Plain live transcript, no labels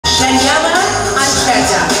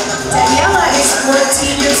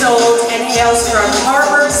hails from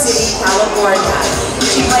Harbor City, California.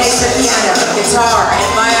 She plays the piano, guitar, and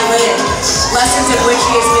violin, lessons of which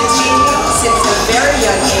she has been taking since a very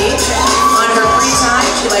young age. On her free time,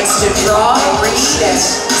 she likes to draw, read, and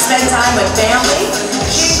spend time with family.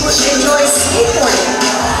 She enjoys skateboarding,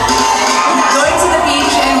 going to the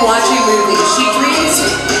beach, and watching movies. She dreams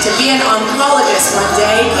to be an oncologist one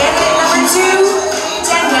day. Candidate number 2,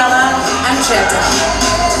 Daniela Ancheta.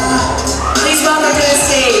 Please welcome to the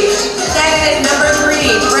stage, candidate number 3,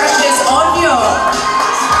 Precious Onyo.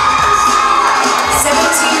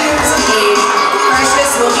 17 years of age,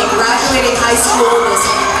 Precious will be graduating high school this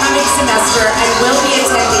coming semester and will be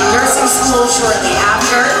attending nursing school shortly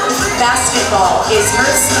after. Basketball is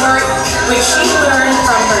her sport, which she learned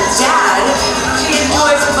from her dad. She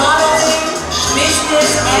enjoys modeling, business,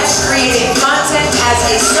 and creating content as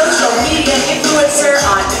a social media influencer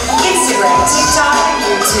on Instagram, TikTok, and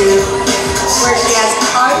YouTube, where she has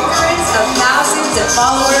hundreds of thousands of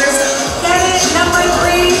followers. Candidate number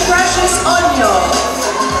 3, Precious Onyo.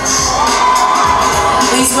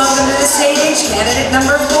 Please welcome to the stage, candidate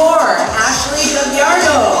number 4, Ashley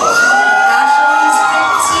Gallardo. Ashley is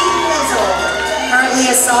 15 years old, currently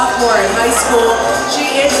a sophomore in high school.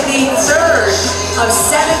 She is the third of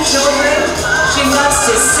 7 children. She loves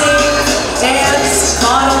to sing, dance,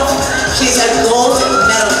 model. She's a gold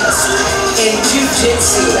medalist in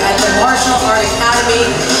Jiu-Jitsu at the Martial Art Academy,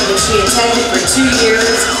 which she attended for 2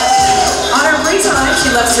 years. On her free time, she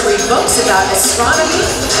loves to read books about astronomy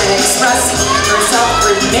and express herself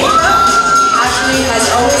through makeup. Ashley has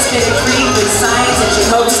always been intrigued with science and she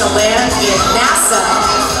hopes to land in NASA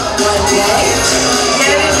one day.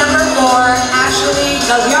 Candidate number 4, Ashley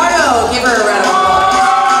Gallardo. Give her a round of applause.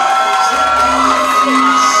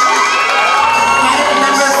 Candidate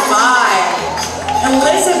number 5,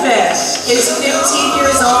 Elizabeth is 15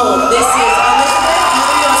 years old. This is Elizabeth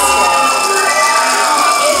Murioso.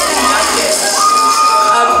 Is the youngest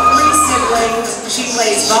of 3 siblings. She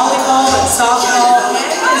plays volleyball and softball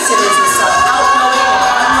and considers herself outgoing and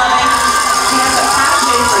fun-loving. She has a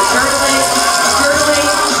passion for journaling,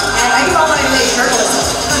 and I call my way journalism.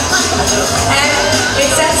 And it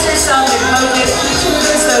sets herself in focus. She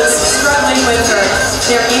tutors those struggling with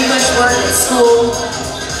their English work at school.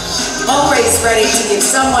 Always ready to give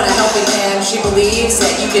someone a helping hand. She believes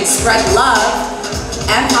that you can spread love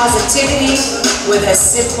and positivity with a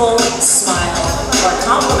simple smile or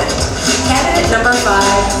compliment. Candidate number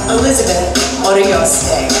 5, Elizabeth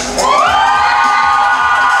Orioste.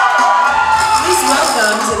 Please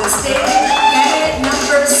welcome to the stage, candidate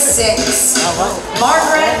number 6,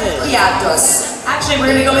 Margaret Piatos. Actually, we're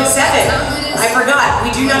going to go with 7. I forgot.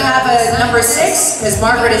 We do not have a number 6 because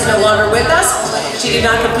Margaret is no longer with us. She did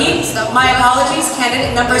not compete. My apologies.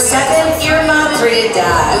 Candidate number 7, Irma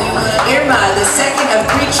Trinidad. Irma, the second of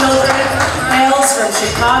 3 children, hails from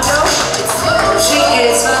Chicago. She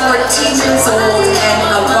is 14 years old and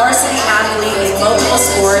a varsity athlete in multiple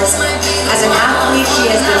sports. As an athlete, she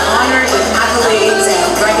has been honored with accolades and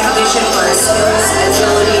recognition for her skills,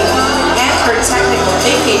 agility, and her technical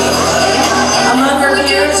thinking. Among her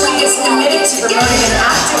peers, she is committed to promoting an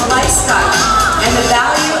active lifestyle and the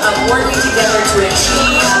value of working together to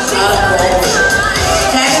achieve a goal.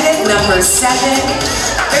 Candidate number 7,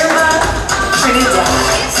 Irma Trinidad.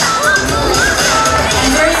 And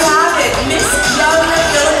there you have it, Miss Young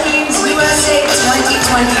Philippines USA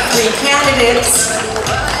 2023 candidates.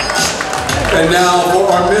 And now for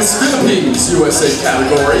our Miss Philippines USA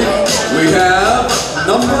category, we have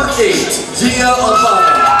number 8, Gia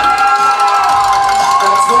Albano.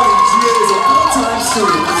 Gia is a full-time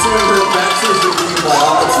student pursuing her bachelor's degree in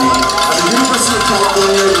biology at the University of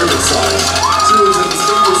California, Riverside. She was a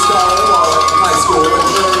distinguished scholar while in high school and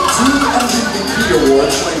earned 2 MVP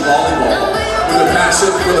awards playing volleyball. With a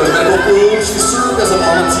passion for the medical field, she served as a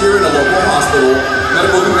volunteer in a local hospital,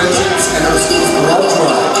 medical conventions, and her school's blood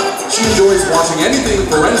drive. She enjoys watching anything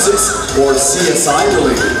forensics or CSI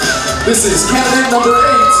related. This is candidate number 8,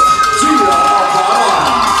 Gia Albano.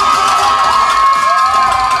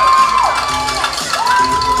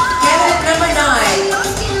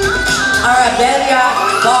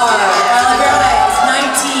 Abarintos is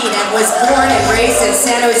 19 and was born and raised in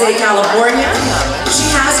San Jose, California. She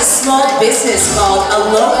has a small business called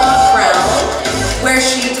Aloha Crown, where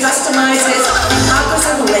she customizes tacos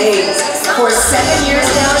and legs. For 7 years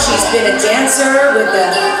now, she's been a dancer with the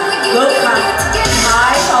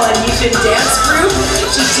Lokai Polynesian dance group.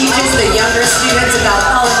 She teaches the younger students about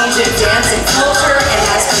Polynesian dance and culture and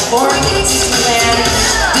has performed in Disneyland,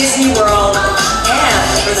 Disney World, and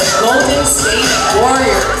for the Golden State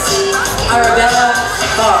Warriors. Arabella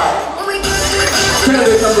Barr.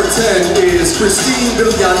 Candidate number 10 is Christine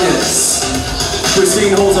Villanes.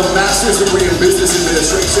 Christine holds a master's degree in business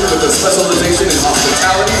administration with a specialization in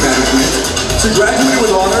hospitality management. She graduated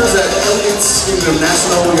with honors at Elliott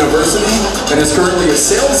International University and is currently a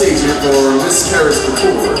sales agent for Miss Harris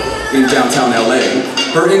Couture in downtown LA.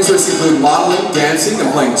 Her interests include modeling, dancing,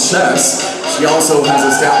 and playing chess. She also has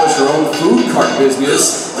established her own food cart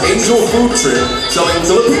business, Angel Food Trip, selling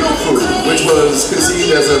Filipino food, which was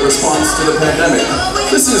conceived as a response to the pandemic.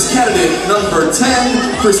 This is candidate number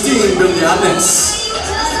 10, Christine Villanes.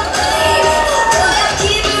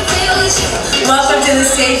 Welcome to the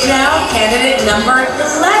stage now, candidate number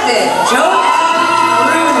 11, Cruz.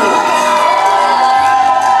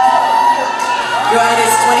 Joanne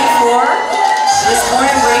is 24, was born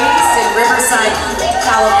and raised in Riverside,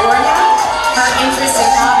 California. Her interests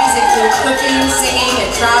and hobbies include cooking, singing,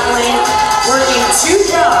 and traveling, working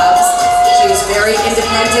 2 jobs. She is very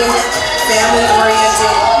independent,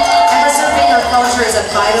 family-oriented, and preserving her culture is a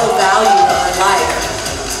vital value of her life.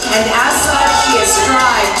 And as such, she has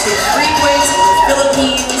strived to frequent the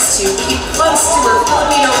Philippines, to keep close to her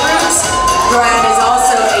Filipino roots. Joanne is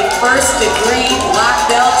also a first-degree black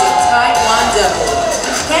belt in Taekwondo.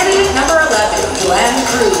 Candidate number 11, Joanne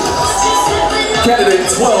Cruz. Candidate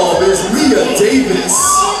 12 is Mia Davis.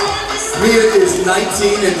 Mia is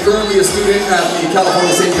 19 and currently a student at the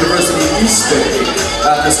California State University East Bay.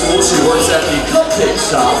 After school, she works at the Cupcake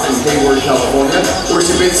Shop in Hayward, California, where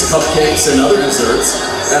she bakes cupcakes and other desserts.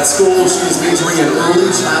 At school, she is majoring in early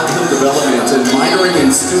childhood development and minoring in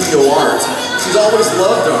studio art. She's always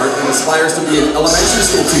loved art and aspires to be an elementary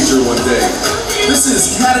school teacher one day. This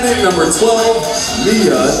is candidate number 12,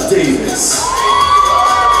 Mia Davis.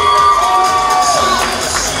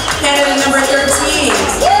 Candidate number 13,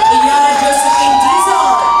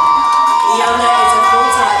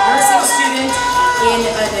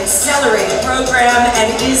 accelerated program and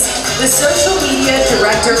is the social media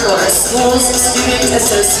director for a school's student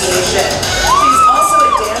association. She's also a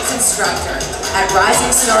dance instructor at Rising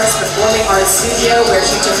Stars Performing Arts Studio, where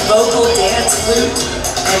she took vocal, dance, flute,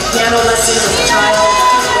 and piano lessons as a child.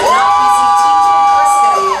 But not busy teaching or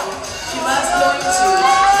studying, she loves going to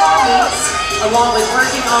car meets, along with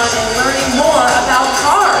working on and learning more about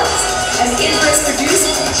cars. And the interest introduced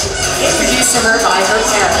to her by her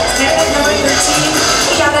parents. Candidate number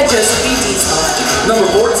 13, Josephine Diesel. Number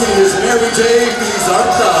 14 is Mary J.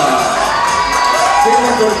 Felizarta.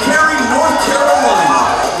 Hailing from Cary, North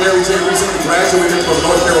Carolina. Mary J. recently graduated from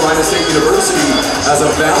North Carolina State University as a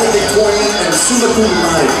valedictorian and summa cum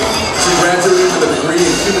laude. She graduated with a degree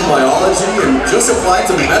in human biology and just applied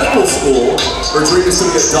to medical school. Her dream is to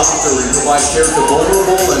be a doctor and provide care to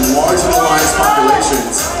vulnerable and marginalized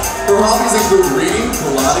populations. Her hobbies include reading,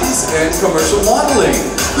 Pilates, and commercial modeling.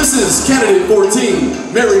 This is candidate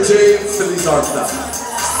 14, Mary J. Felizarta.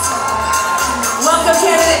 Welcome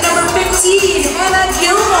candidate number 15, Hannah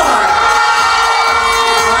Gilmore.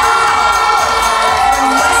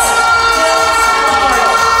 From West Hills, California.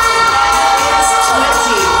 She is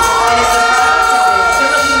 20 and is the product of a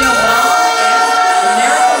Filipino mom and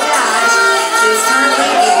American dad. She is currently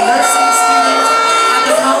a nursing student at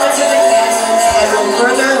the College of the Canyons and will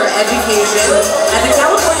further her education at the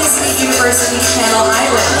California State University Channel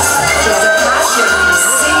Islands. She has a passion for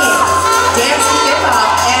singing, dancing, hip-hop,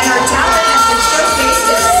 and her talent has been showcased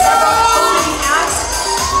in several opening acts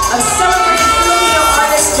of celebrated Filipino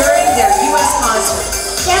artists during their U.S. concert.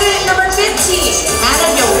 Candidate number 15,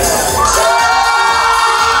 Hannah Gilmore.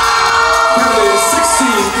 Candidate 16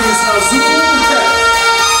 is Abuel.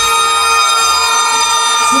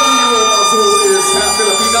 20-year-old Abuel is half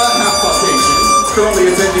Filipina, half Caucasian. Currently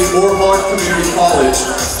attending Moorpark Community College.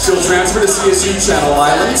 She'll transfer to CSU Channel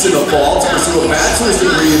Islands in the fall to pursue a bachelor's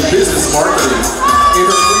degree in business marketing. In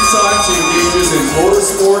her free time, she engages in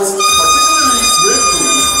motorsports, particularly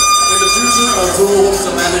drifting. In the future, Abuel hopes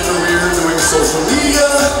to land a career doing social media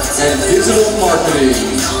and digital marketing.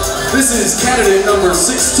 This is candidate number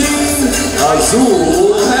 16,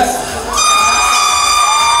 Abuel.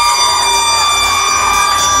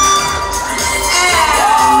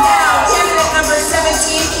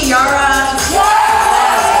 Kirra.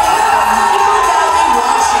 People Valley,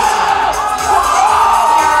 Washington. Kirra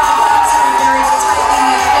comes from a very tightly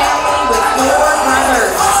knit family with 4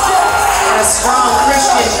 brothers and a strong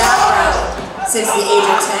Christian background. Since the age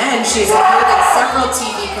of 10, she has appeared in several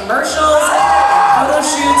TV commercials and photo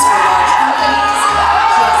shoots for large companies. She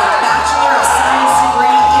has a Bachelor of Science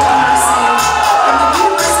degree in nursing from the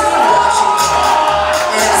University of Washington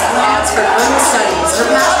and has plans for further studies.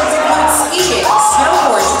 Her passions include skiing,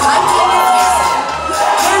 snowboarding, hiking, and camping.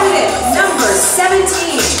 Candidate number 17,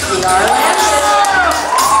 Kirra.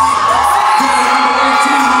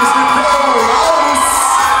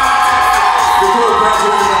 Nicole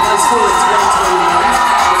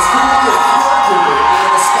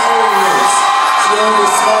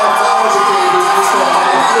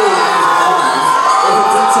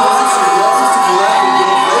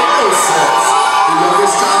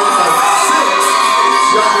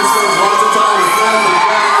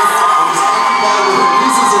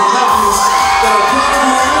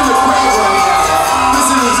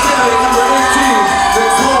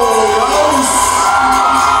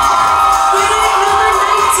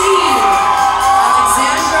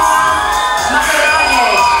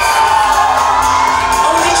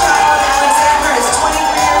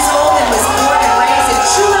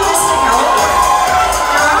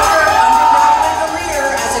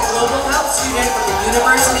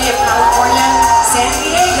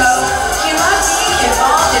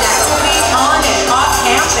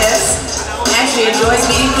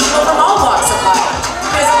people from all walks of life.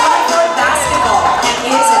 He has a love for basketball and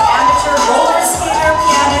is an amateur roller skater,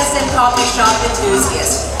 pianist, and coffee shop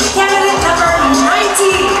enthusiast. Candidate number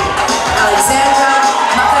 19, Alexandra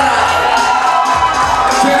Macarate.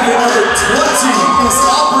 Candidate number 20 is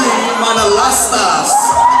Aubrey Manalastas.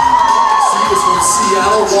 She is from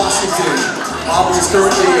Seattle, Washington. Aubrey is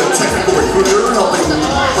currently a technical recruiter helping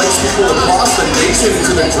place people across the nation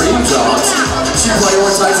into their dream jobs. She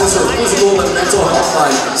prioritizes her physical and mental health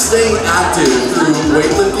by staying active through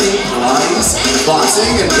weightlifting, Pilates,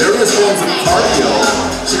 boxing, and various forms of cardio.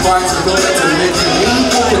 She finds fulfillment in making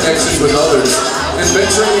meaningful connections with others and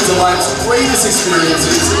venturing into life's greatest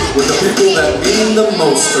experiences with the people that mean the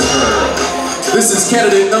most to her. This is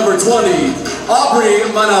candidate number 20, Aubrey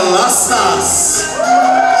Manalastas.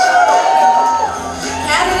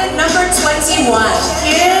 Candidate number 21,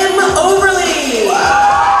 Kim Overly.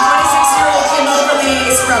 26-year-old Kim Overly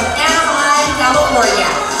is from Anaheim, California.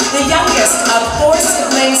 The youngest of 4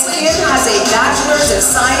 siblings, Kim has a bachelor's of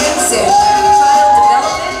science in child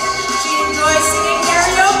development. She enjoys singing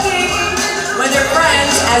karaoke with her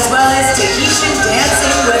friends, as well as Tahitian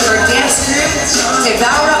dancing with her dance group,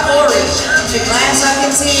 Tevara Ori. She plans on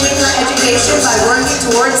continuing her education by working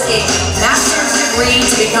towards a master's degree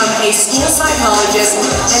to become a school psychologist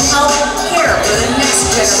and help care for the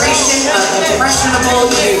next generation of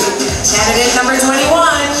impressionable youth. Candidate number 21,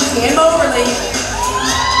 Kim Overly.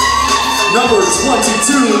 Number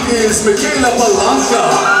 22 is Michaela Palanca.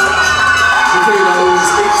 Michaela, who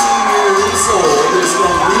is 18 years old, is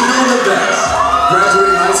from Reno, Nevada.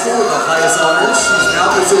 Graduating high school with the highest honors, she's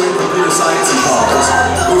now pursuing computer science in college.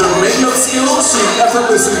 With her makeup skills, she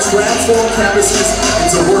effortlessly transforms canvases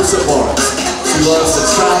into works of art. She loves to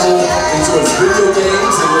travel, enjoys video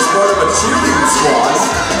games, and was part of a cheerleading squad.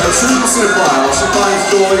 A true cinephile, she finds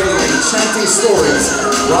joy in enchanting stories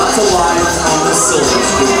brought to life on the silver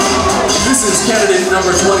screen. This is candidate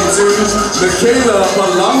number 22, Michaela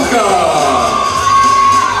Palanca.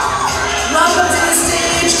 Welcome to the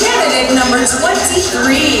stage, candidate number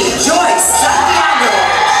 23, Joyce Santiago.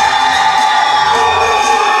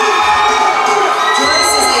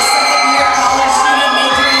 Joyce is a second-year college student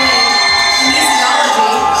majoring in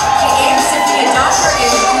kinesiology. She aims to be a doctor in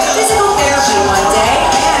physical therapy one day,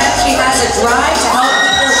 and she has a drive to help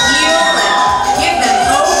people heal and give them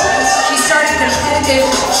hope. She started competitive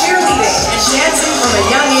cheerleading and dancing from a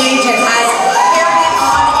young age and has carried it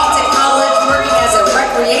on into college, working as a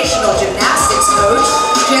recreational gymnastics coach.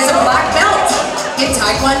 She has a black belt in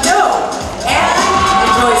Taekwondo and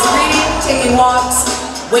enjoys reading, taking walks,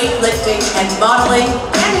 weightlifting, and modeling.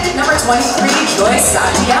 Candidate number 23, Joyce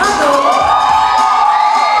Santiago.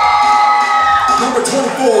 Number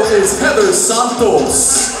 24 is Heather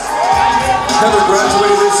Santos. Heather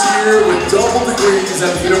graduated this year with double degrees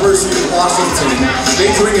at the University of Washington,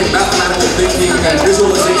 majoring in mathematical thinking and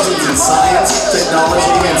visualizations in science,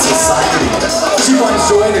 technology, and society. She finds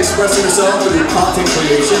joy in expressing herself through content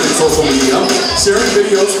creation and social media, sharing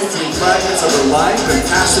videos featuring fragments of her life and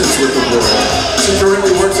passions with the world. She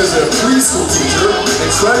currently works as a preschool teacher and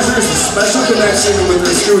treasures the special connection with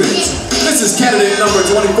her students. This is candidate number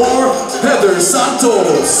 24, Heather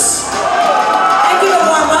Santos. Give a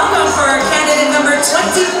warm welcome for candidate number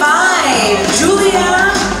 25,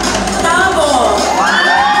 Julia Tabo.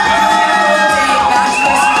 Julia holds a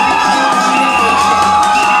bachelor's degree in communication.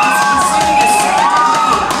 She's pursuing a second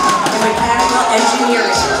degree in mechanical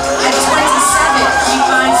engineering. At 27, she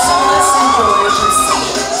finds solace and joy from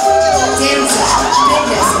singing, dancing,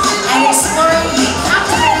 fitness, and exploring the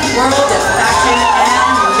captivating world of fashion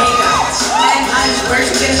and makeup. And where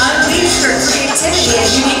she can unleash her creativity and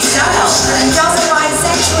unique style. She also finds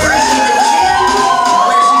sanctuary in the gym,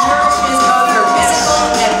 where she nourishes both her physical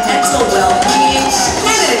and mental well-being.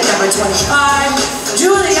 Candidate number 25,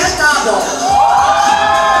 Julia Tabo.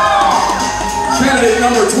 Candidate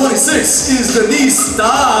number 26 is Denise Stein.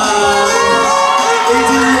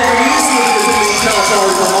 18-year-old Denise lives in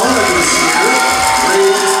California this year.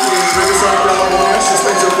 Raised in Riverside, California, she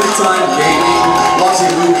spends her free time gaming,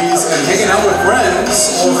 watching movies, and hanging out with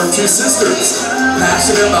friends or her 2 sisters.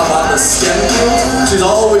 Passionate about the STEM field, she's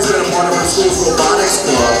always been a part of her school's robotics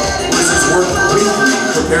club, where she's worked weekly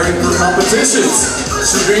preparing for competitions.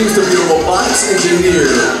 She dreams to be a robotics engineer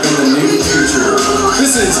in the near future.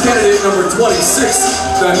 This is candidate number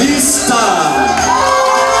 26, Denise Stein.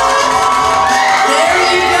 There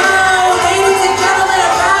you go, ladies and gentlemen, a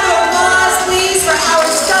round of applause, please, for our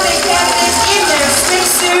stunning candidates in their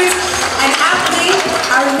swimsuits. And aptly,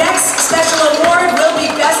 our next special award will be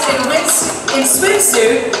Best in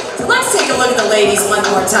Swimsuit. So let's take a look at the ladies one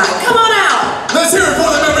more time. Come on out. Let's hear it for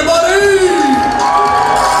them, everybody!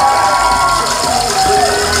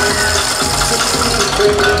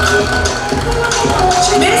 Miss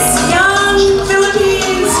Young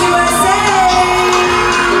Philippines USA.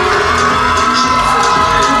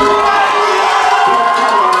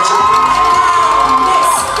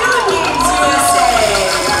 Miss Philippines USA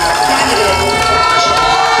candidate.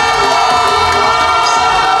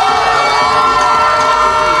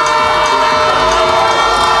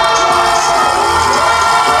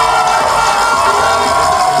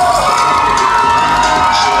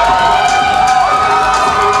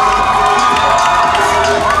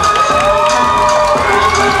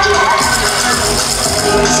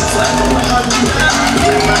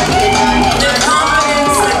 The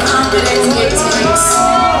confidence it takes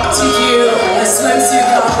to do a swimsuit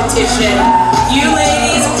competition. You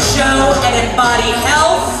ladies show and embody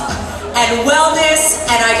health and wellness,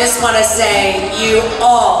 and I just want to say you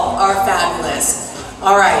all are fabulous.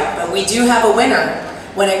 All right, but we do have a winner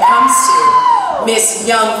when it comes to Miss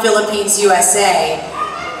Young Philippines USA.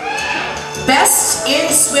 Best in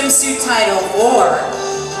swimsuit title for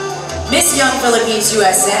Miss Young Philippines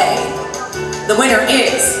USA. The winner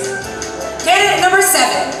is candidate number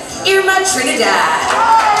 7, Irma Trinidad.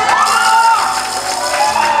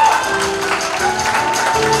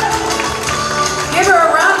 Give her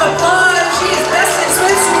a round of applause. She is best in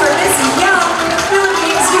swimsuit for Miss Young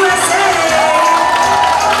Philippines USA.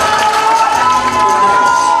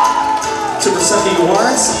 To present the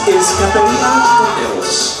awards is Cabrera.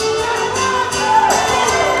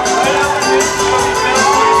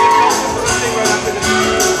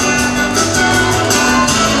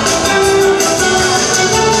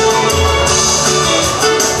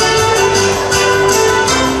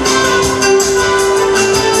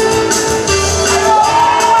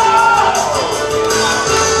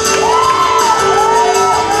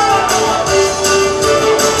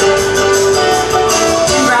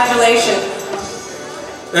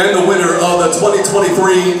 And the winner of the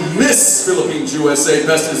 2023 Miss Philippines USA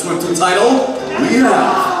Best in Swimsuit title, we have...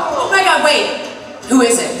 Oh my God, wait. Who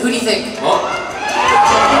is it? Who do you think?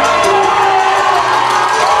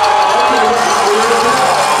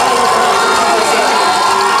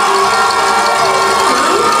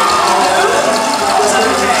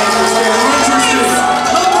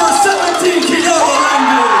 Number 17, Kirra.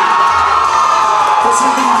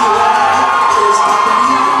 Presenting the award is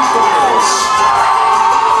Abarintos.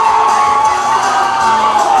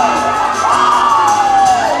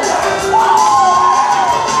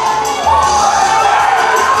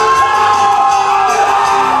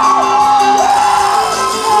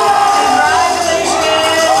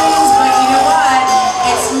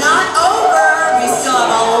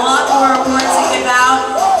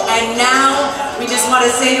 To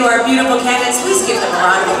say to our beautiful candidates, please give them a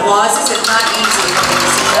round of applause. This is not easy.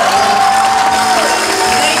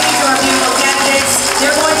 Thank you to our beautiful candidates.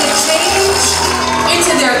 They're going to change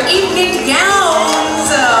into their evening gowns.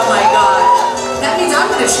 Oh my God. That means I'm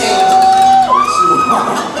going to change.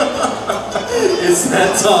 It's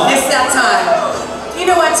that time. It's that time. You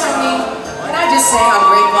know what, Tony? Can I just say how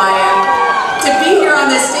grateful I am to be here on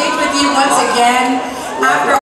this stage with you once again after